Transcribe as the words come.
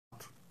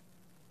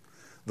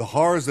The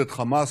horrors that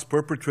Hamas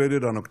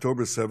perpetrated on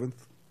October 7th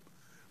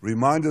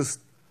remind us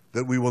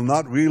that we will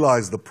not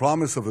realize the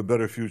promise of a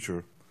better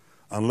future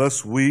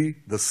unless we,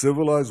 the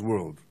civilized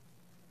world,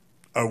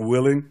 are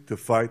willing to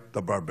fight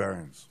the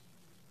barbarians.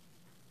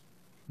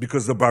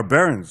 Because the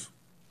barbarians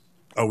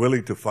are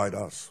willing to fight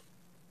us.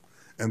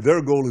 And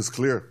their goal is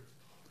clear: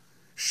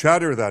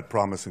 shatter that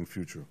promising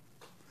future,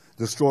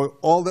 destroy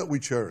all that we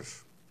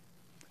cherish,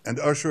 and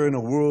usher in a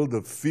world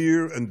of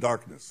fear and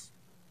darkness.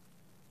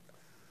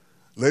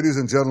 Ladies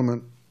and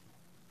gentlemen,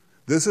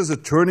 this is a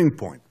turning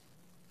point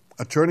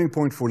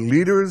for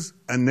leaders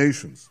and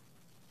nations.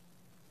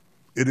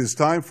 It is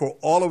time for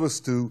all of us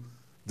to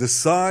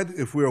decide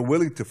if we are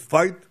willing to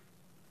fight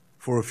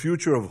for a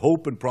future of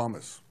hope and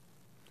promise,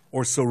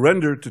 or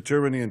surrender to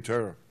tyranny and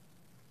terror.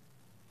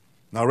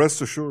 Now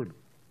rest assured,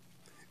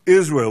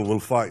 Israel will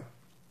fight.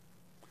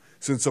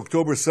 Since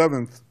October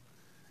 7th,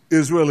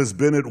 Israel has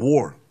been at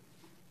war.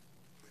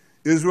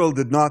 Israel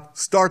did not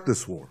start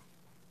this war.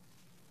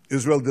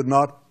 Israel did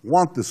not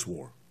want this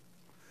war.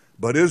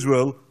 But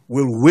Israel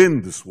will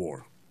win this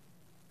war.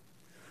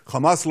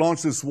 Hamas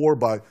launched this war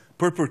by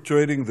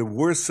perpetrating the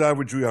worst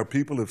savagery our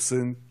people have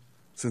seen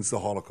since the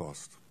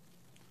Holocaust.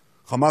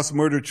 Hamas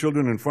murdered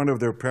children in front of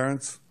their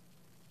parents,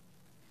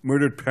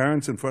 murdered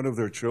parents in front of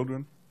their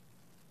children.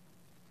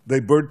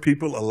 They burned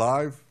people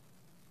alive.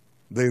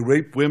 They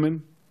raped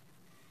women.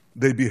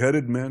 They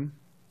beheaded men.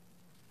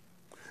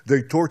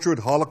 They tortured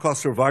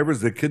Holocaust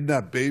survivors. They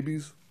kidnapped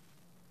babies.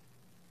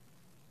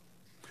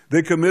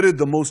 They committed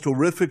the most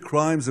horrific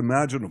crimes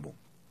imaginable.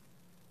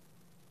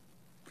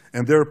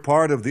 And they're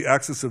part of the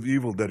axis of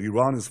evil that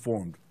Iran has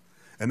formed,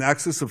 an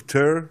axis of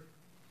terror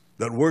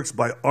that works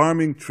by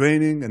arming,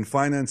 training, and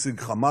financing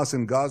Hamas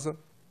in Gaza,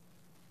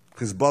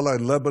 Hezbollah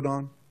in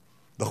Lebanon,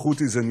 the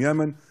Houthis in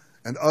Yemen,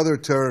 and other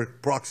terror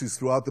proxies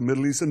throughout the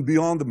Middle East and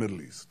beyond the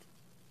Middle East.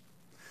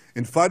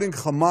 In fighting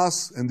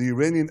Hamas and the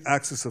Iranian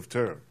axis of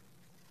terror,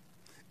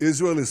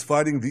 Israel is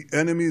fighting the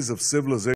enemies of civilization.